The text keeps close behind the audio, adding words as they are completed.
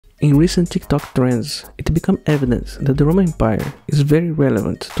In recent TikTok trends, it became evident that the Roman Empire is very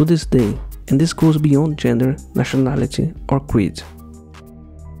relevant to this day, and this goes beyond gender, nationality, or creed.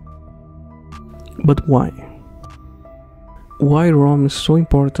 But why? Why Rome is so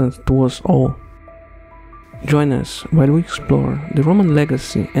important to us all? Join us while we explore the Roman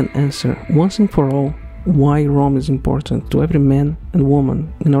legacy and answer once and for all why Rome is important to every man and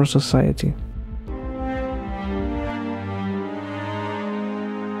woman in our society.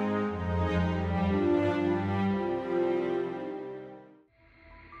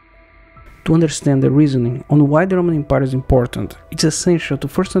 To understand the reasoning on why the Roman Empire is important, it's essential to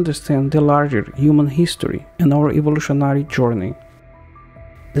first understand the larger human history and our evolutionary journey.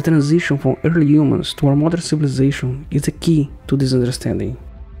 The transition from early humans to our modern civilization is the key to this understanding.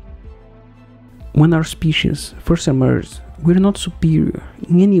 When our species first emerged, we were not superior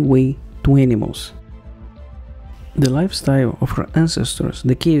in any way to animals. The lifestyle of our ancestors,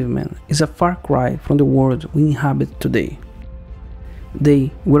 the cavemen, is a far cry from the world we inhabit today.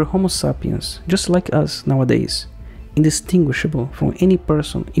 They were Homo sapiens, just like us nowadays, indistinguishable from any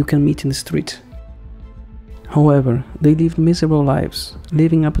person you can meet in the street. However, they lived miserable lives,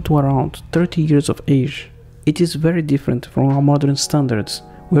 living up to around 30 years of age. It is very different from our modern standards,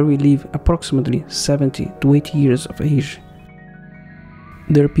 where we live approximately 70 to 80 years of age.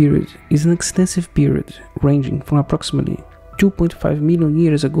 Their period is an extensive period, ranging from approximately 2.5 million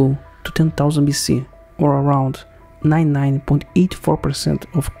years ago to 10,000 BC, or around 99.84%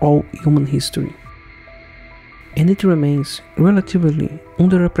 of all human history. And it remains relatively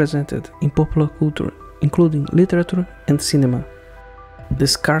underrepresented in popular culture, including literature and cinema. The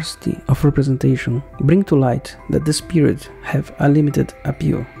scarcity of representation brings to light that this period have a limited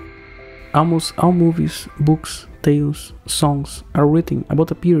appeal. Almost all movies, books, tales, songs are written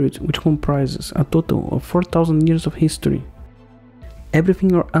about a period which comprises a total of 4,000 years of history.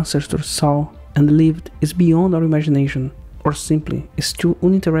 Everything our ancestors saw and lived is beyond our imagination, or simply is too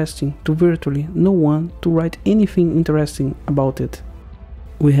uninteresting to virtually no one to write anything interesting about it.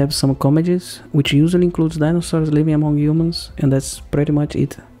 We have some comedies, which usually includes dinosaurs living among humans, and that's pretty much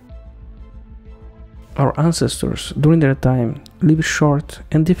it. Our ancestors, during their time, lived short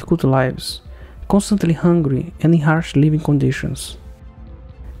and difficult lives, constantly hungry and in harsh living conditions.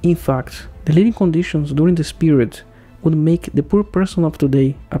 In fact, the living conditions during this period would make the poor person of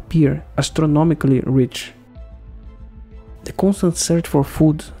today appear astronomically rich. The constant search for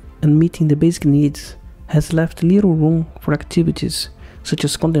food and meeting the basic needs has left little room for activities such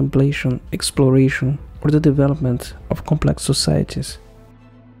as contemplation, exploration, or the development of complex societies.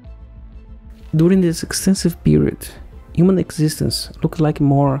 During this extensive period, human existence looked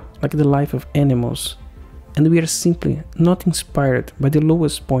more like the life of animals, and we are simply not inspired by the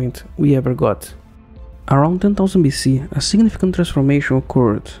lowest point we ever got. Around 10,000 BC, a significant transformation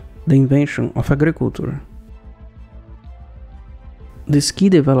occurred, the invention of agriculture. This key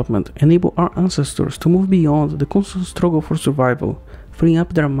development enabled our ancestors to move beyond the constant struggle for survival, freeing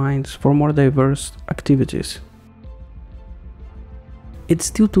up their minds for more diverse activities. It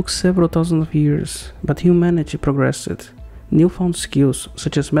still took several thousand of years, but humanity progressed. Newfound skills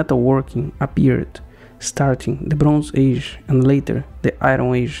such as metalworking appeared, starting the Bronze Age and later the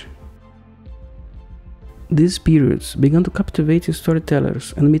Iron Age. These periods began to captivate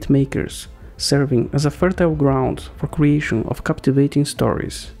storytellers and mythmakers, serving as a fertile ground for creation of captivating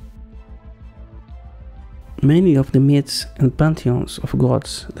stories. Many of the myths and pantheons of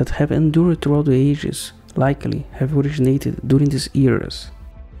gods that have endured throughout the ages likely have originated during these eras.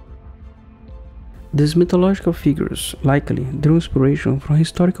 These mythological figures likely drew inspiration from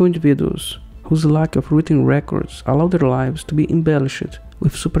historical individuals whose lack of written records allowed their lives to be embellished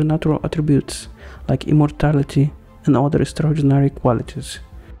with supernatural attributes like immortality and other extraordinary qualities.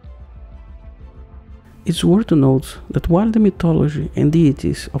 It's worth to note that while the mythology and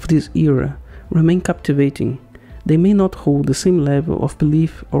deities of this era remain captivating, they may not hold the same level of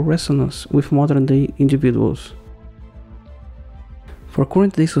belief or resonance with modern-day individuals. For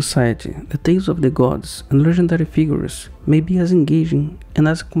current-day society, the tales of the gods and legendary figures may be as engaging and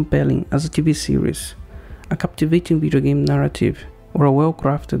as compelling as a TV series, a captivating video game narrative, or a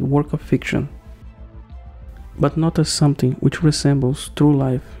well-crafted work of fiction, but not as something which resembles true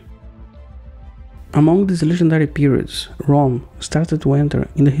life. Among these legendary periods, Rome started to enter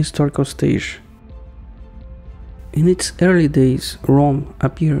in the historical stage. In its early days, Rome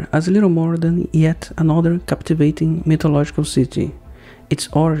appeared as little more than yet another captivating mythological city. Its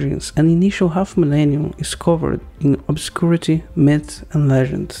origins and initial half-millennium is covered in obscurity, myths, and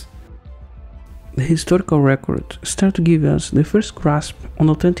legends. The historical record starts to give us the first grasp on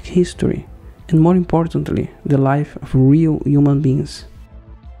authentic history, and more importantly, the life of real human beings.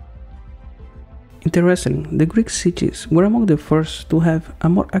 Interestingly, the Greek cities were among the first to have a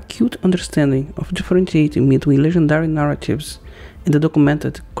more acute understanding of differentiating between legendary narratives and the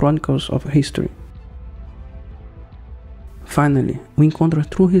documented chronicles of history. Finally, we encounter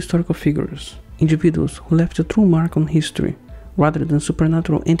true historical figures, individuals who left a true mark on history, rather than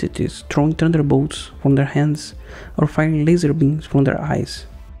supernatural entities throwing thunderbolts from their hands or firing laser beams from their eyes.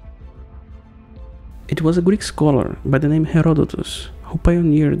 It was a Greek scholar by the name Herodotus who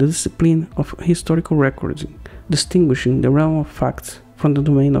pioneered the discipline of historical recording, distinguishing the realm of facts from the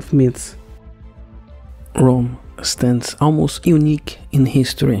domain of myths. Rome stands almost unique in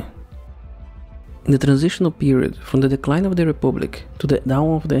history. In the transitional period from the decline of the Republic to the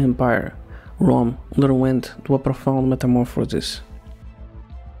dawn of the Empire, Rome underwent a profound metamorphosis,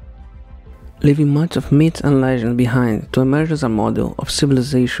 leaving much of myth and legend behind to emerge as a model of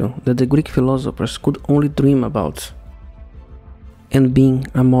civilization that the Greek philosophers could only dream about, and being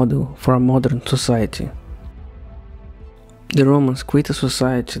a model for a modern society. The Romans created a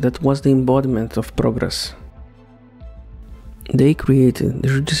society that was the embodiment of progress. They created the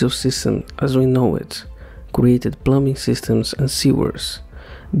judicial system as we know it, created plumbing systems and sewers,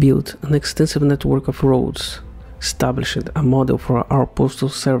 built an extensive network of roads, established a model for our postal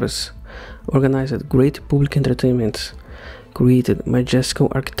service, organized great public entertainments, created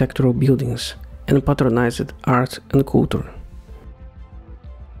majestical architectural buildings, and patronized art and culture.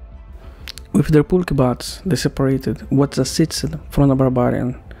 With their public baths, they separated what's a citizen from a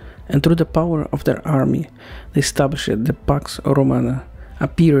barbarian, and through the power of their army, they established the Pax Romana, a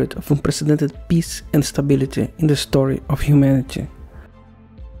period of unprecedented peace and stability in the story of humanity.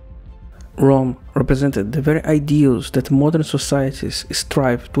 Rome represented the very ideals that modern societies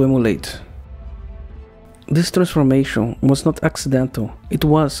strive to emulate. This transformation was not accidental, it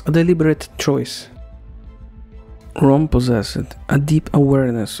was a deliberate choice. Rome possessed a deep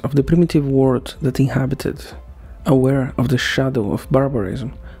awareness of the primitive world that it inhabited, aware of the shadow of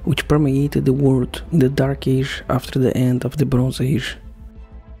barbarism which permeated the world in the Dark Age after the end of the Bronze Age.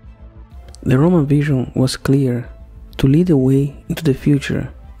 The Roman vision was clear: to lead the way into the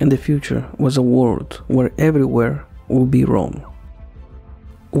future, and the future was a world where everywhere would be Rome.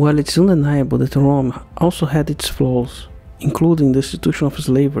 While it's undeniable that Rome also had its flaws, including the institution of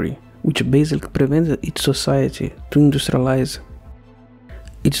slavery, which basically prevented its society to industrialize,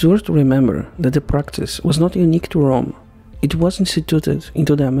 it's worth to remember that the practice was not unique to Rome. It was instituted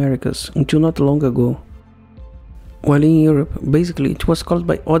into the Americas until not long ago. While in Europe, basically it was called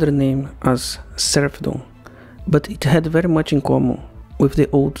by other name as serfdom, but it had very much in common with the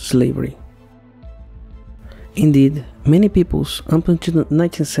old slavery. Indeed, many peoples up until the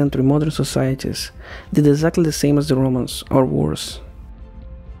 19th century modern societies did exactly the same as the Romans, or worse.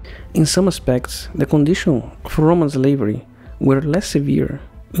 In some aspects, the conditions of Roman slavery were less severe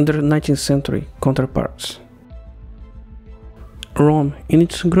than their 19th century counterparts. Rome, in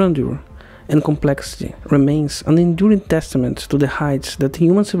its grandeur and complexity, remains an enduring testament to the heights that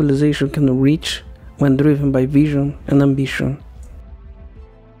human civilization can reach when driven by vision and ambition.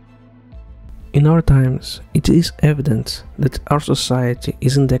 In our times, it is evident that our society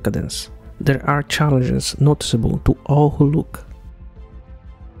is in decadence. There are challenges noticeable to all who look.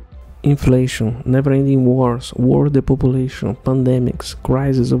 Inflation, never-ending wars, war depopulation, pandemics,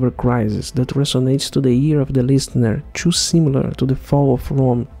 crisis over crisis that resonates to the ear of the listener too similar to the fall of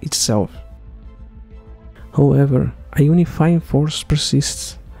Rome itself. However, a unifying force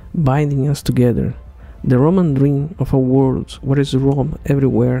persists, binding us together. The Roman dream of a world where is Rome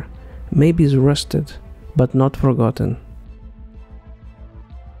everywhere maybe is rusted, but not forgotten.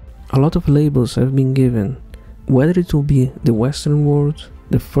 A lot of labels have been given, whether it will be the Western world,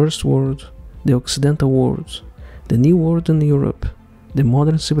 the First World, the Occidental world, the New World in Europe, the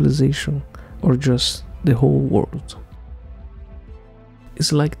modern civilization, or just the whole world.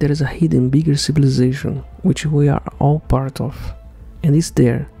 It's like there is a hidden bigger civilization which we are all part of, and is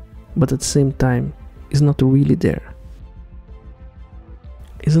there, but at the same time is not really there.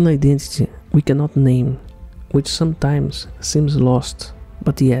 It's an identity we cannot name, which sometimes seems lost,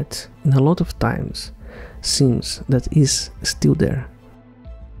 but yet, in a lot of times, seems that is still there.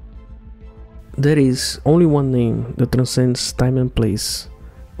 There is only one name that transcends time and place,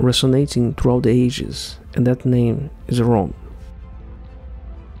 resonating throughout the ages, and that name is Rome.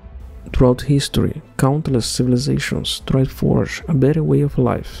 Throughout history, countless civilizations tried to forge a better way of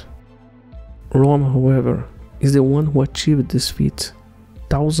life. Rome, however, is the one who achieved this feat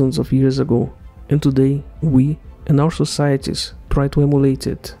thousands of years ago, and today we and our societies try to emulate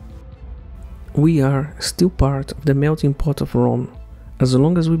it. We are still part of the melting pot of Rome, as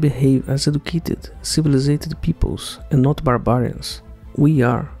long as we behave as educated, civilized peoples and not barbarians. We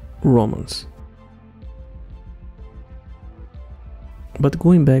are Romans. But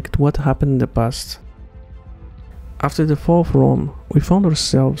going back to what happened in the past. After the fall of Rome, we found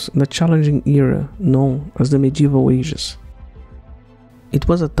ourselves in a challenging era known as the medieval ages. It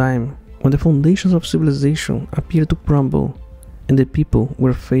was a time when the foundations of civilization appeared to crumble and the people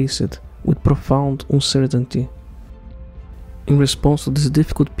were faced with profound uncertainty. In response to this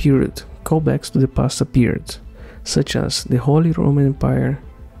difficult period, callbacks to the past appeared, such as the Holy Roman Empire,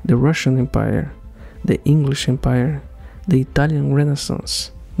 the Russian Empire, the English Empire, the Italian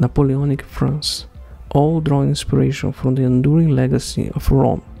Renaissance, Napoleonic France, all drawing inspiration from the enduring legacy of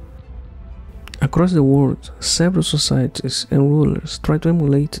Rome. Across the world, several societies and rulers tried to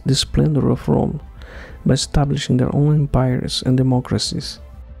emulate the splendor of Rome by establishing their own empires and democracies,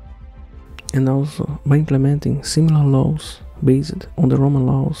 and also by implementing similar laws based on the Roman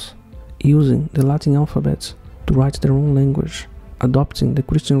laws, using the Latin alphabet to write their own language, adopting the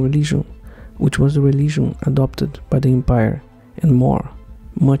Christian religion, which was the religion adopted by the empire, and more,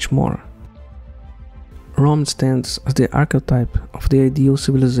 much more. Rome stands as the archetype of the ideal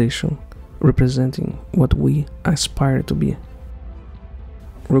civilization, representing what we aspire to be.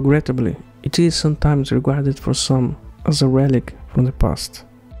 Regrettably, it is sometimes regarded for some as a relic from the past.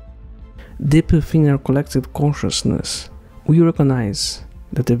 Deep within our collective consciousness, we recognize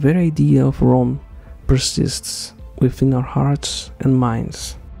that the very idea of Rome persists within our hearts and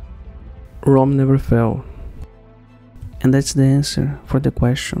minds. Rome never fell. And that's the answer for the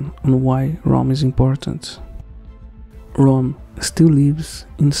question on why Rome is important. Rome still lives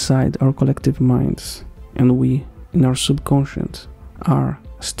inside our collective minds, and we, in our subconscious, are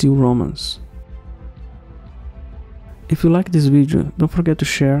still Romans. If you like this video, don't forget to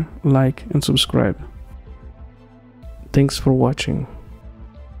share, like and subscribe. Thanks for watching.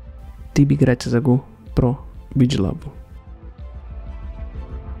 Tibi grátis ago pro Bidlabo.